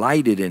king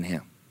delighted in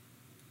him.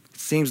 It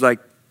seems like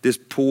this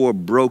poor,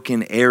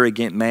 broken,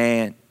 arrogant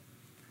man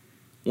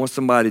wants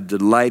somebody to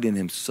delight in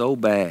him so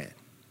bad.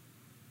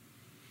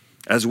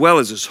 As well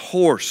as his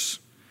horse,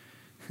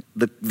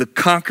 the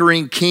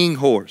conquering king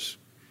horse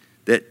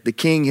that the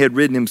king had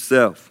ridden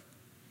himself,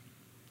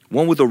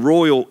 one with a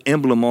royal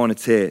emblem on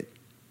its head.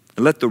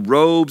 And let the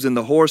robes and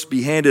the horse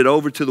be handed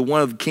over to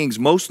one of the king's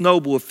most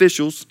noble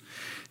officials,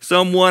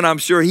 someone I'm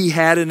sure he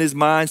had in his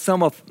mind,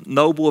 some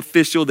noble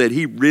official that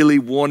he really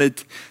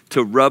wanted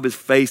to rub his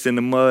face in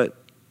the mud.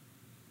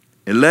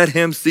 And let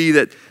him see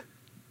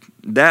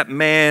that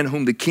man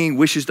whom the king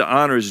wishes to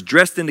honor is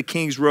dressed in the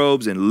king's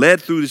robes and led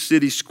through the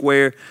city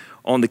square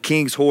on the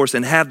king's horse,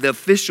 and have the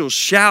officials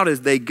shout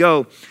as they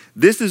go,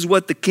 this is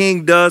what the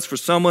king does for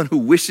someone who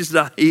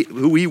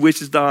he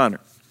wishes to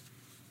honor.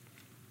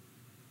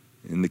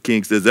 And the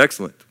king says,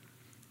 excellent.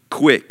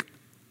 Quick,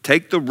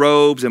 take the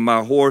robes and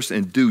my horse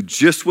and do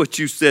just what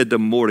you said to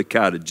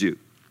Mordecai the Jew.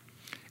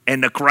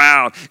 And the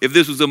crowd, if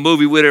this was a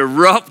movie, would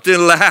erupt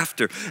in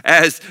laughter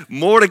as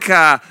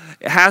Mordecai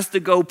has to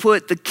go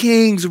put the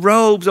king's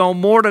robes on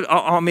Mordecai.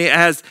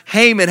 As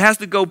Haman has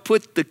to go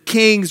put the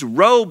king's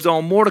robes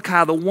on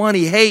Mordecai, the one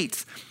he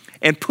hates,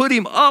 and put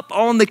him up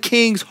on the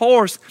king's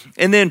horse,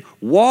 and then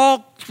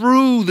walk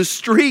through the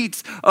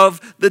streets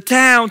of the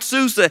town,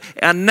 Susa,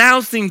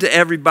 announcing to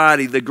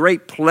everybody the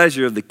great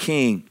pleasure of the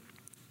king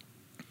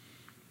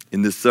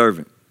in this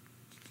servant.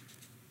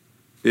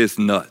 It's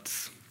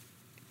nuts.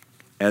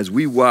 As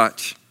we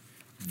watch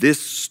this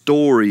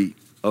story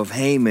of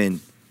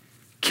Haman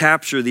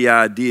capture the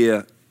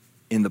idea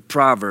in the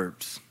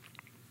Proverbs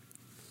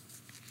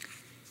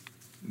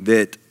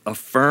that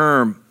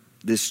affirm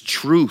this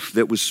truth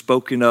that was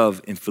spoken of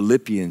in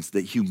Philippians,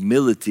 that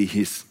humility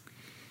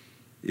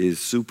is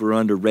super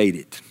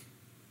underrated.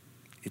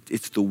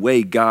 It's the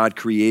way God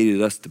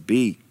created us to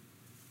be.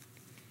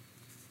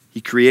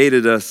 He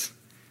created us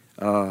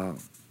to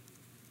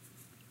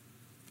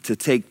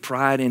take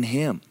pride in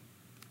him.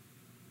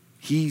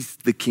 He's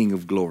the King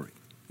of glory.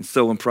 And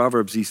so in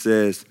Proverbs, he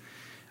says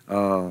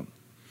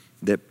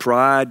that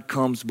pride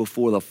comes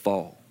before the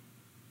fall.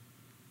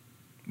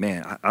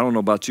 Man, I don't know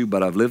about you,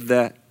 but I've lived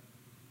that.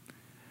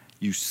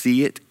 You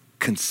see it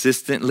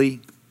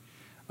consistently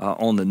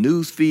on the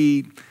news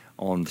feed,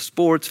 on the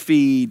sports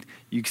feed.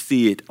 You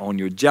see it on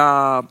your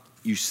job.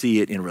 You see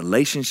it in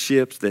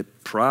relationships,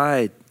 that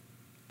pride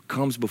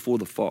comes before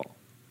the fall.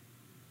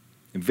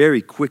 And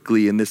very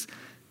quickly in this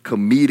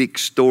comedic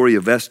story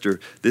of Esther,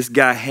 this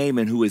guy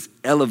Haman, who is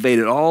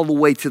elevated all the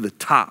way to the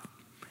top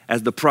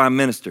as the prime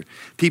minister.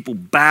 People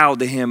bow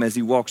to him as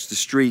he walks the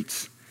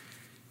streets.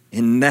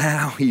 And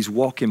now he's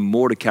walking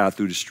Mordecai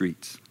through the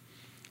streets.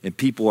 And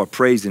people are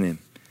praising him.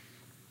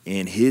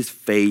 And his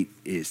fate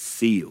is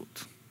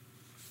sealed.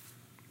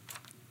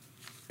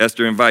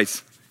 Esther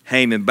invites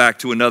Haman back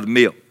to another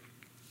meal.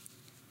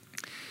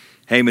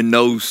 Haman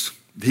knows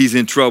he's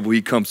in trouble.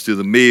 He comes to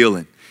the meal,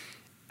 and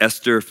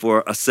Esther,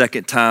 for a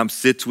second time,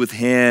 sits with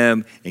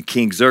him and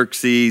King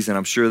Xerxes, and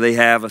I'm sure they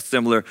have a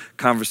similar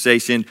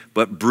conversation,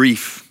 but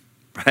brief,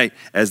 right?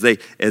 As they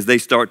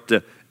start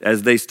to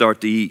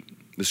eat.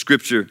 The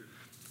scripture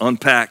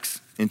unpacks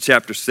in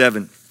chapter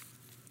 7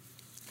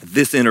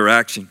 this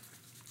interaction.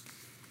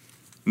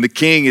 And the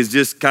king is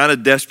just kind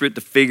of desperate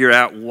to figure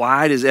out,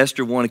 why does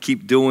Esther want to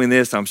keep doing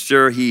this? I'm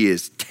sure he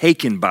is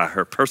taken by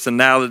her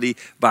personality,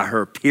 by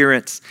her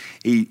appearance.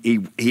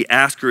 He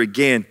asked her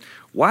again,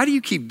 why do you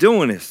keep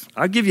doing this?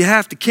 I'll give you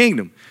half the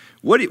kingdom.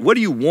 What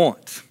do you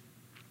want?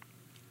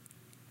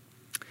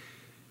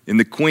 And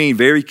the queen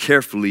very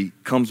carefully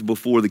comes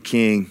before the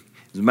king.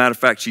 As a matter of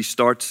fact, she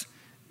starts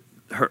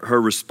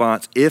her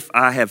response, if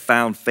I have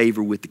found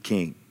favor with the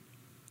king.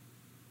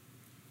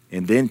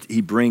 And then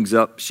she brings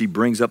up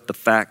the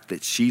fact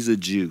that she's a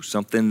Jew,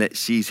 something that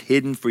she's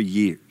hidden for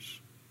years.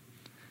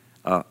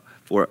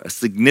 For a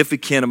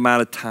significant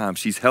amount of time,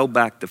 she's held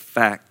back the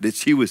fact that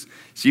she was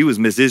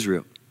Miss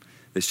Israel,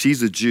 that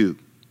she's a Jew,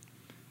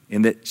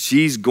 and that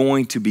she's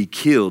going to be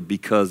killed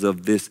because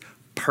of this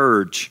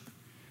purge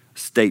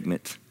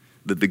statement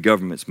that the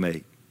government's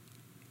made.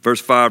 Verse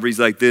 5 reads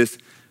like this: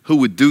 who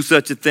would do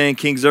such a thing,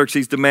 King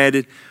Xerxes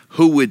demanded?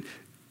 Who would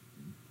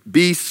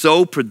be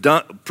so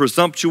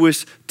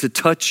presumptuous to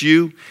touch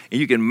you? And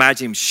you can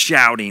imagine him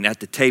shouting at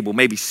the table,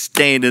 maybe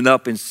standing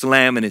up and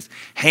slamming his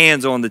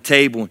hands on the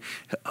table.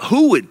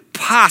 Who would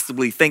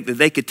possibly think that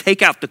they could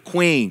take out the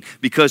queen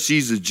because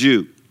she's a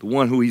Jew, the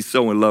one who he's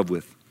so in love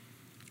with?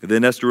 And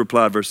then Esther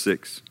replied, verse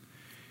 6,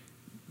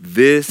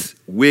 This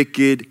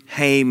wicked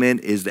Haman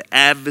is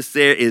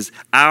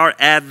our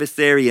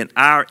adversary and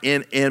our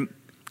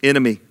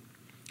enemy.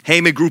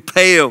 Haman grew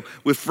pale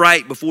with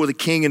fright before the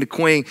king and the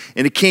queen,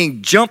 and the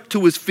king jumped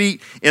to his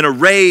feet in a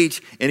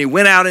rage, and he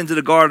went out into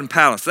the garden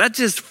palace. That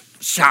just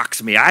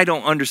shocks me. I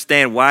don't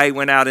understand why he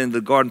went out into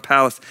the garden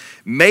palace.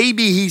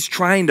 Maybe he's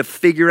trying to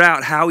figure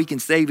out how he can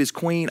save his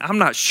queen. I'm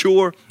not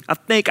sure. I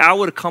think I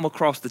would have come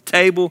across the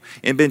table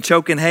and been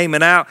choking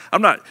Haman out.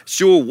 I'm not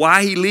sure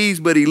why he leaves,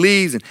 but he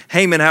leaves. And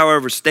Haman,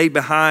 however, stayed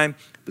behind,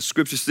 the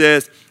scripture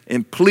says,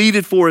 and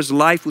pleaded for his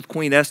life with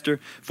Queen Esther,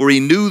 for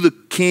he knew the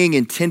king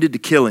intended to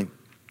kill him.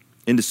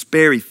 In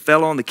despair, he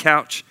fell on the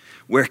couch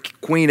where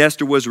Queen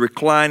Esther was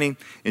reclining,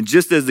 and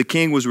just as the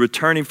king was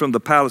returning from the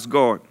palace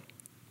guard,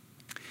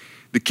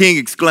 the king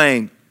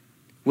exclaimed,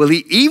 "Will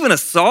he even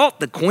assault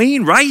the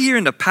queen right here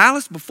in the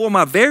palace before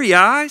my very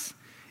eyes?"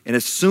 And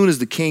as soon as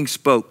the king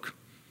spoke,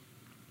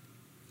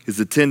 his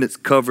attendants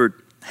covered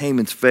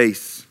Haman's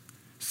face,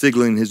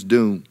 signaling his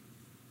doom.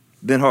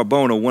 Then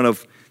Harbona, one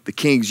of the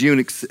king's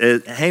eunuchs,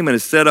 Haman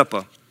has set up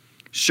a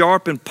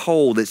sharpened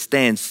pole that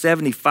stands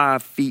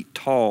 75 feet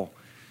tall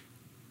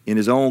in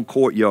his own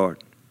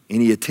courtyard,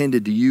 and he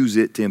intended to use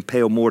it to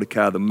impale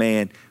Mordecai, the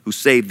man who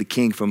saved the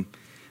king from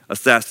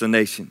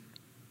assassination.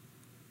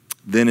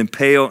 Then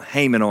impale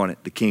Haman on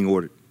it, the king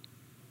ordered.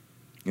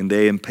 And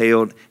they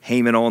impaled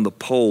Haman on the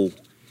pole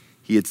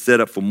he had set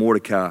up for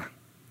Mordecai,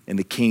 and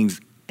the king's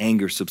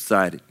anger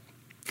subsided.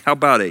 How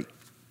about a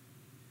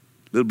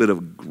little bit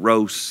of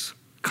gross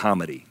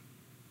comedy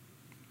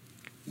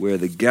where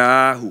the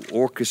guy who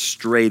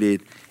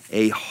orchestrated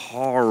a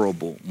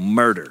horrible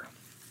murder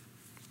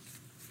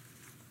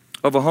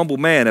of a humble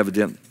man,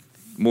 evidently,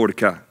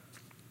 Mordecai,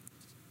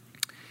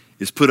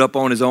 is put up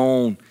on his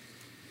own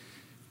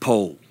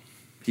pole.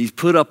 He's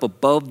put up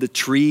above the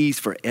trees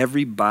for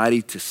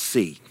everybody to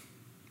see,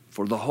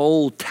 for the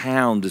whole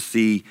town to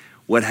see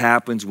what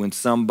happens when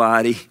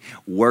somebody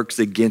works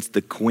against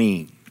the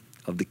queen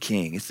of the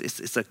king.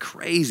 It's a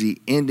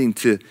crazy ending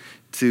to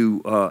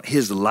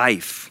his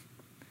life,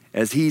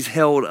 as he's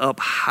held up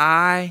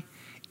high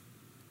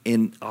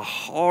in a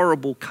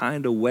horrible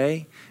kind of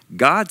way.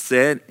 God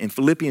said in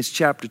Philippians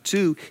chapter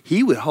 2,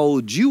 he would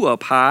hold you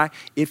up high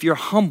if you're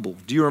humble.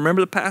 Do you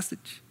remember the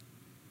passage?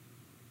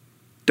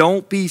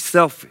 Don't be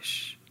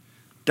selfish.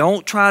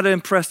 Don't try to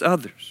impress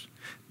others.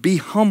 Be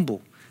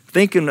humble,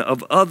 thinking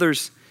of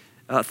others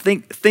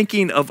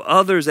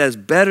as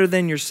better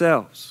than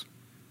yourselves.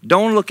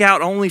 Don't look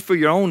out only for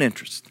your own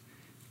interest,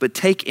 but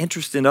take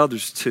interest in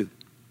others too.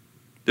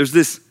 There's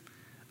this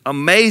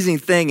amazing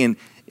thing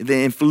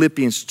in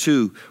Philippians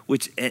 2,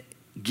 which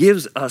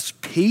gives us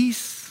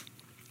peace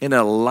and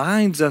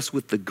aligns us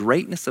with the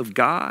greatness of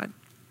God,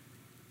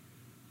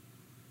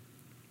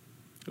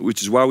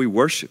 which is why we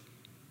worship.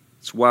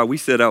 It's why we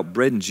set out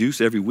bread and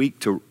juice every week,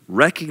 to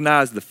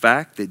recognize the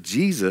fact that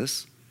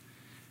Jesus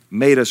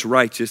made us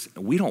righteous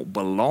and we don't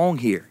belong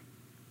here.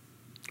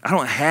 I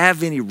don't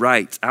have any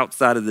rights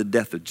outside of the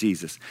death of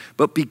Jesus.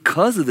 But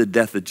because of the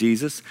death of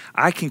Jesus,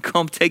 I can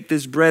come take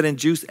this bread and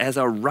juice as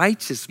a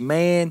righteous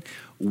man,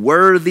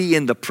 worthy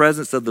in the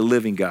presence of the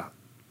living God.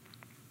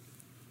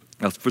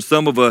 Now, for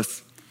some of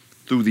us,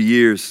 through the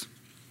years,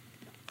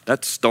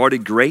 that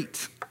started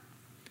great.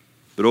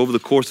 But over the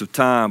course of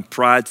time,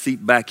 pride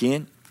seeped back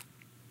in,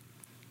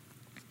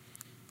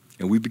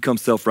 and we become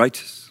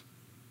self-righteous.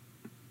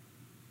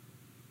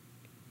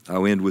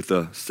 I'll end with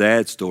a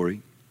sad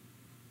story.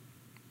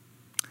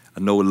 I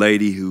know a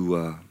lady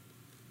who,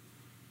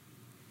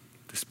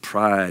 this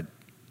pride,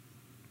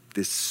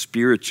 this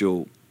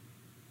spiritual,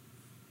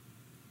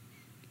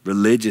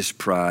 religious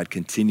pride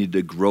continued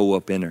to grow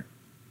up in her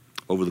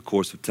over the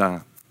course of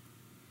time.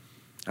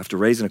 After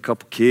raising a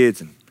couple kids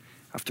and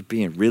after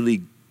being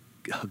really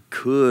a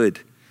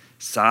good,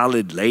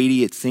 solid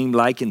lady, it seemed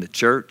like, in the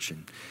church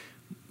and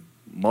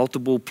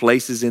multiple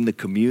places in the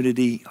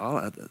community,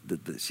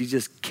 she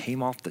just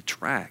came off the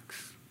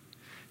tracks.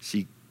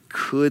 She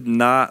could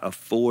not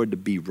afford to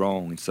be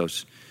wrong. And so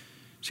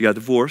she got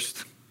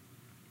divorced.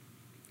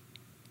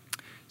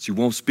 She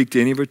won't speak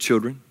to any of her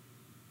children.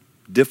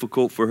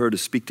 Difficult for her to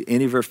speak to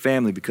any of her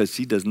family because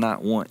she does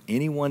not want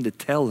anyone to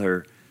tell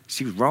her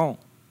she's wrong.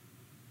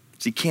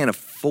 She can't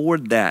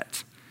afford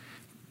that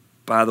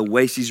by the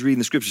way she's reading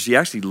the scripture. She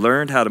actually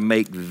learned how to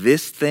make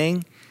this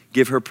thing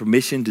give her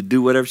permission to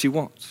do whatever she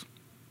wants.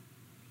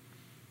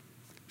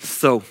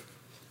 So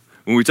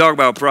when we talk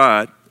about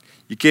pride,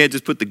 you can't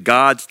just put the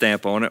God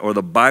stamp on it or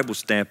the Bible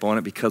stamp on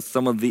it, because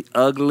some of the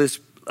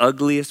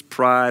ugliest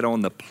pride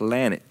on the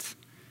planet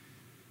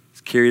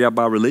is carried out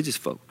by religious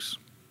folks.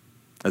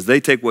 As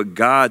they take what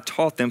God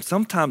taught them,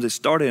 sometimes it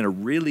started in a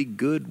really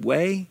good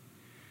way.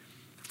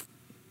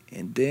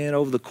 And then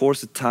over the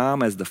course of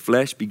time, as the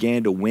flesh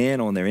began to win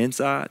on their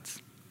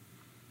insides,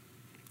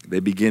 they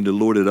began to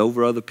lord it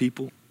over other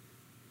people.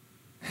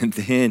 And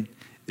then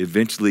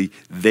eventually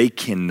they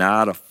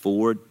cannot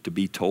afford to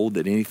be told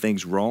that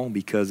anything's wrong,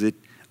 because it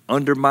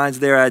undermines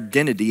their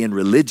identity in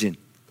religion,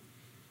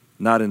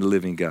 not in the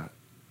living God.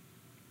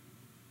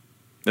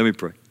 Let me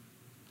pray.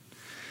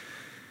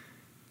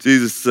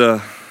 Jesus,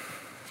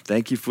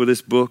 thank you for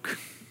this book.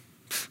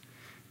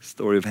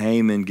 Story of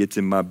Haman gets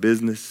in my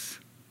business.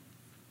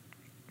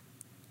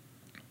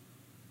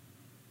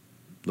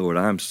 Lord,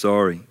 I'm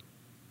sorry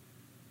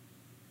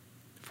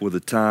for the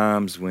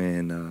times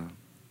when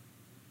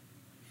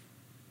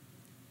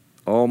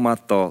all my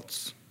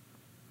thoughts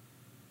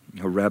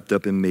are wrapped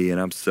up in me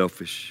and I'm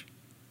selfish.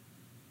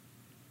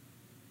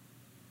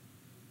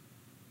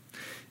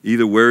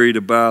 Either worried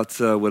about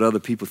what other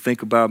people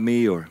think about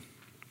me or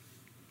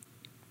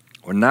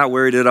not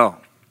worried at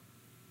all,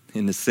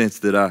 in the sense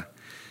that I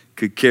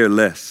could care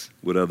less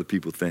what other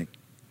people think.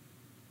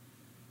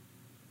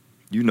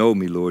 You know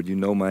me, Lord. You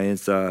know my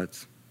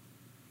insides.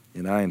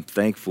 And I am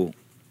thankful,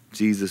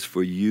 Jesus,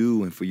 for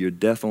you and for your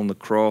death on the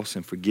cross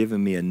and for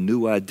giving me a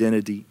new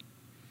identity.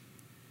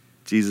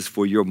 Jesus,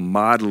 for your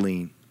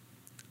modeling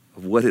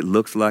of what it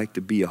looks like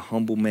to be a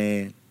humble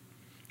man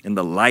and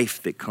the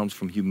life that comes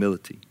from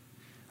humility.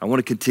 I want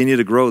to continue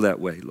to grow that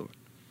way, Lord.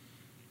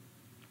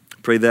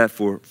 Pray that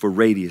for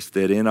Radius,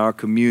 that in our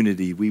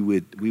community we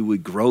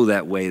would grow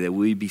that way, that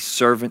we'd be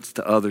servants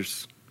to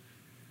others.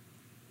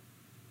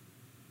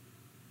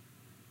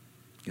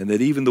 And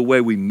that even the way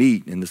we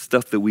meet and the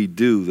stuff that we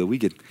do, that we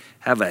could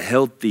have a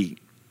healthy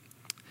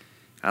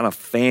kind of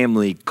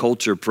family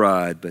culture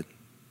pride, but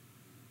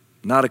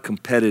not a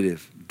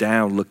competitive,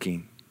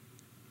 down-looking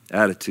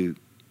attitude.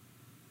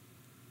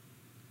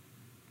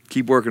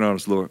 Keep working on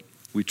us, Lord.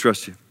 We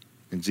trust you.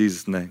 In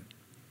Jesus' name,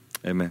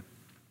 amen.